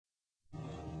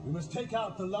We must take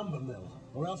out the lumber mill,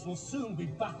 or else we'll soon be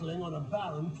battling on a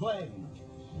barren plain.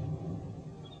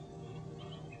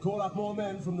 Call up more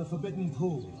men from the Forbidden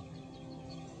Pool.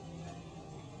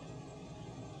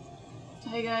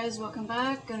 Hey guys, welcome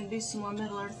back. Gonna do some more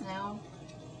Middle Earth now.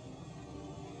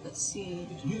 Let's see.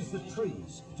 Use the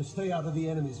trees to stay out of the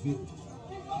enemy's view.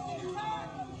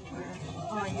 Where?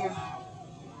 Oh, right here.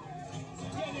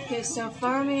 Okay, so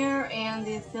Faramir and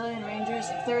the Ithilien Rangers,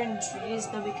 if they're in trees,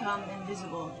 they'll become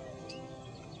invisible.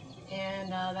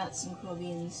 And that's some cool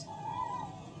beans.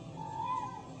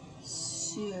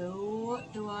 So,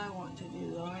 what do I want to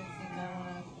do? I think I want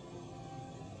to...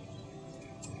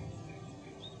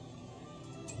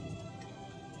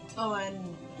 Oh,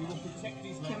 and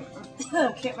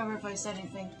can't remember if I said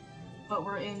anything, but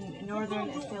we're in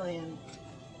Northern Ithilien.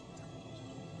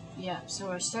 Yeah, so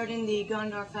we're starting the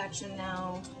Gondor faction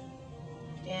now,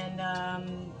 and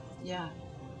yeah.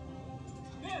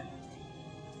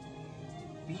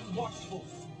 Be watchful.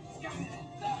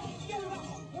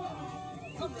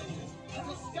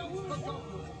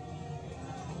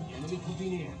 Enemy could be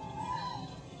near.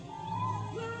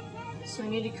 So I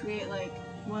need to create like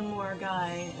one more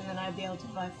guy, and then I'd be able to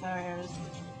buy fire arrows.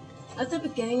 At the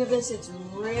beginning of this, it's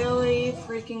really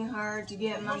freaking hard to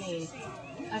get money.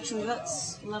 Actually,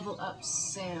 let's level up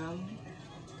Sam,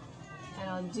 and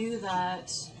I'll do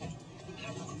that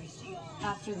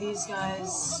after these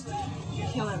guys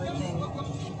kill everything.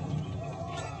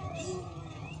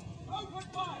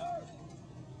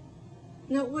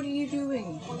 No, what are you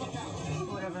doing?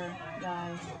 Whatever,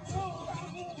 die.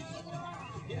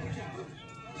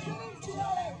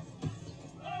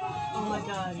 Oh my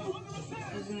god.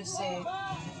 I was gonna say.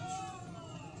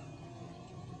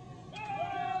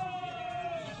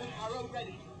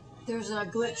 There's a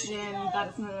glitch in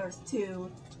Battlefield Earth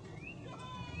 2.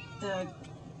 The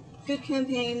good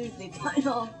campaign, the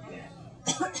final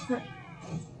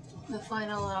the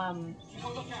final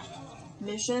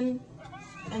mission,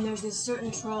 and there's this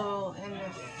certain troll, and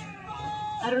if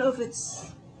I don't know if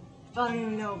it's I don't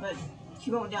even know, but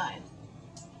he won't die.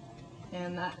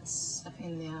 And that's a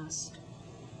pain in the ass.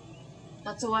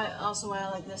 That's also why I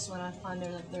like this one. I find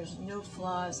there's no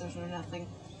flaws, there's no nothing.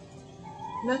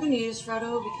 I'm not going to use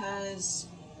Frodo because,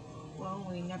 well,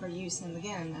 we never use him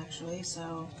again, actually,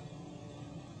 so...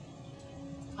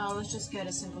 let's just get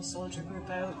a simple soldier group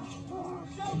out.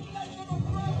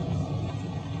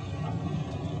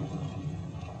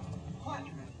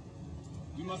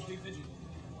 You must be vigilant.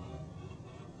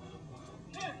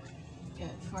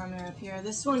 Get Faramir up here.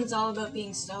 This one's all about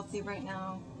being stealthy right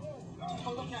now.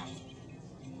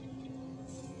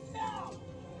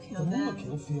 Kill them.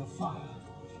 He'll feel fire.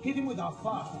 Hit him with our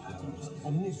fire arrows,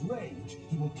 and in his rage,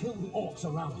 he will kill the orcs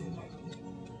around him.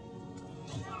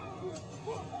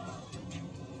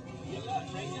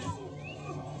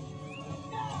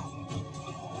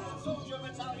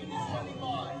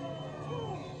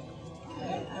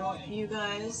 Okay, I want you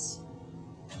guys.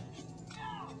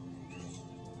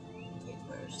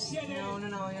 No,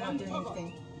 you're not doing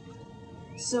anything.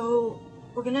 So,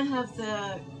 we're gonna have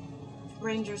the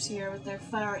Rangers here with their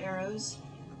fire arrows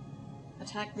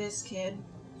attack this kid,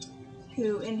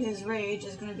 who in his rage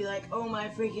is gonna be like, oh my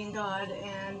freaking god,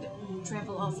 and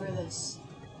trample all through this.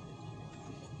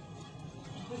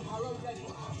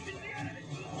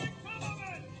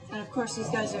 And of course these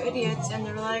guys are idiots, and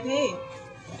they're like, hey!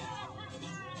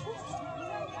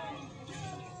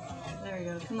 There we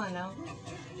go, come on now.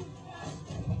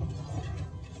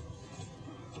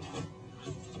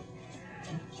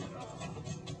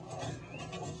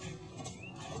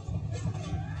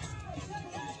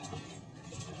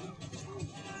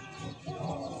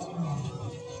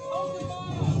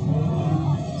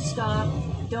 Stop.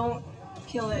 Don't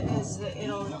kill it, because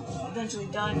it'll eventually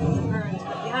die from the burns,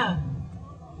 but yeah.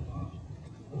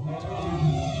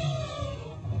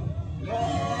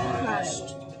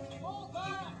 Crushed.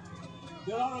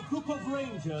 There are a group of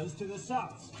rangers to the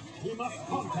south. We must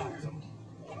contact them.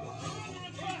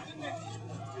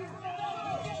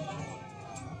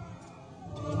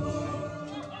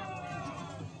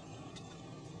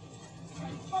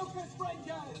 Focus,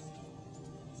 rangers!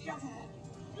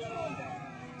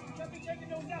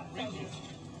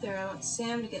 There, I want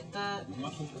Sam to get that. We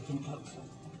mustn't let them closer.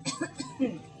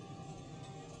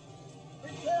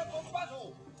 Prepare for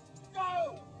battle!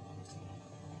 Go!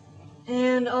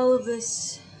 And all of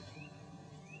this,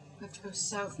 we have to go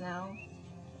south now.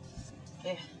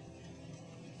 Yeah.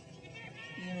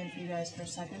 Zoom in for you guys for a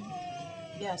second.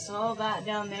 Yeah, so all that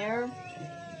down there,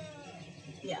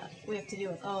 yeah, we have to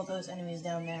deal with all those enemies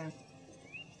down there.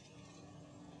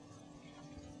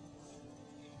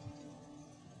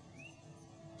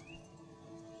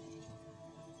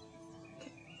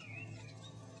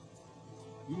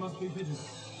 You must be vigilant.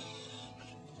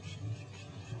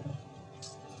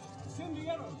 Send the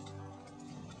arrows.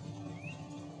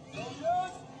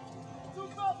 Soldiers, to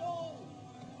battle!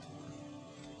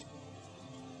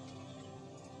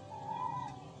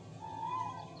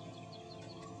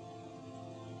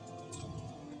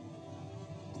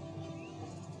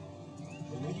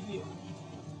 Ready here.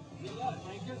 Get up,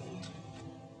 Rangers.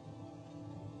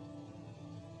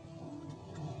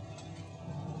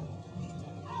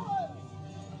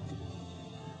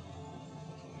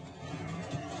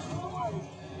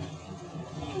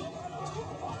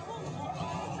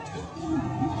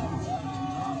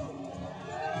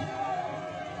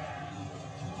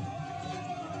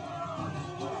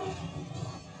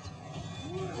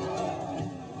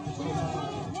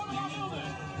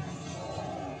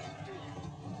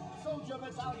 Soldier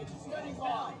battalion, standing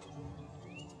by!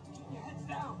 Your heads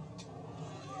down.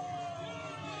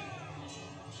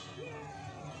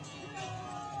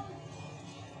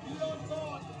 Be on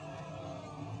guard!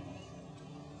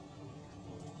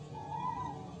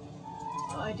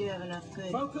 Oh, I do have enough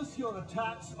good. Focus your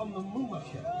attacks on the Muma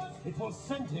kid. It will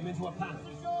send him into a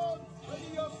panic. Guards,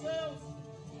 ready yourselves!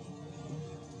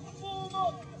 Form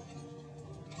up!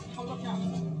 Oh, look out.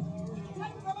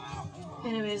 Take them out!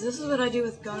 Anyways, this is what I do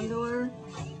with Gondor.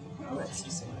 Let's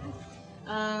just.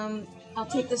 I'll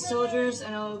take the soldiers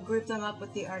and I'll group them up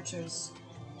with the archers.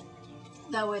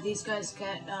 That way these guys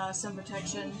get some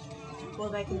protection while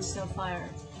they can still fire.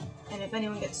 And if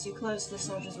anyone gets too close, the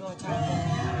soldiers will attack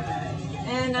them.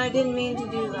 And I didn't mean to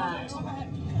do that.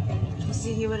 You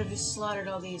see, he would have just slaughtered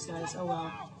all these guys. Oh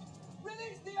well.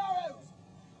 Release the arrows!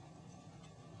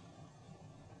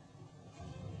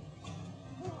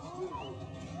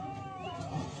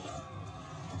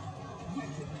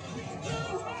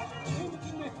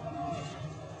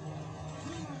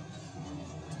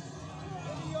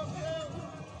 Ready yourselves!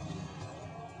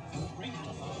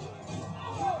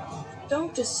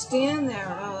 Don't just stand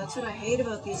there. Oh, that's what I hate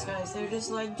about these guys. They're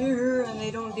just like, "Durr," and they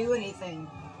don't do anything.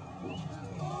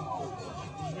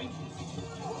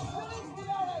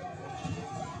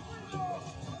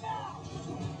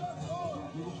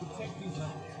 You will protect these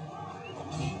lands.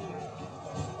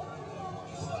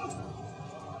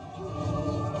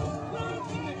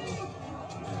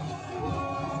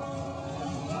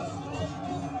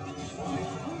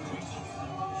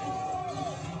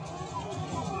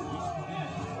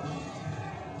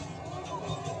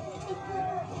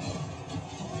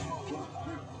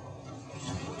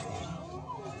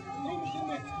 Aim at the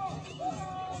neck.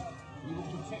 You will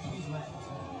protect these lands.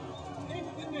 Aim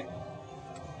at the neck.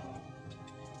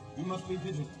 You must be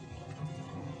vigilant.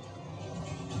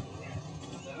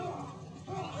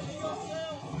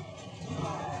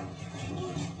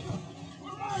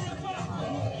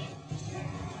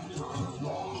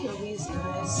 Kill these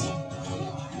guys.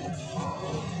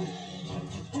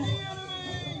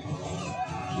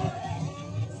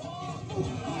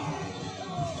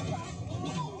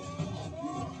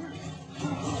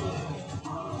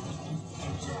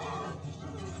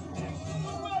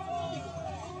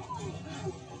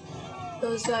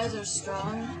 Those guys are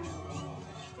strong.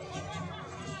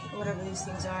 Whatever these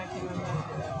things are, I can't remember.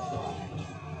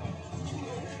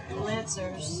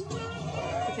 Lancers.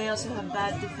 But they also have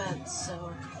bad defense,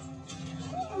 so.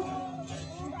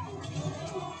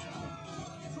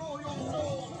 Draw your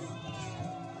swords!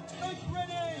 Make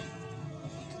ready!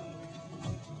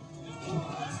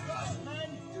 Men!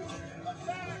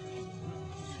 Attack!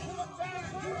 Attack!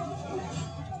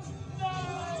 Now!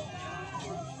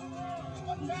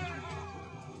 Attack!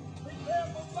 Prepare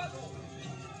for battle!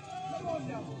 Come on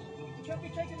now. You can't be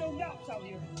taking no naps out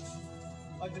here.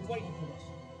 I've been waiting for this.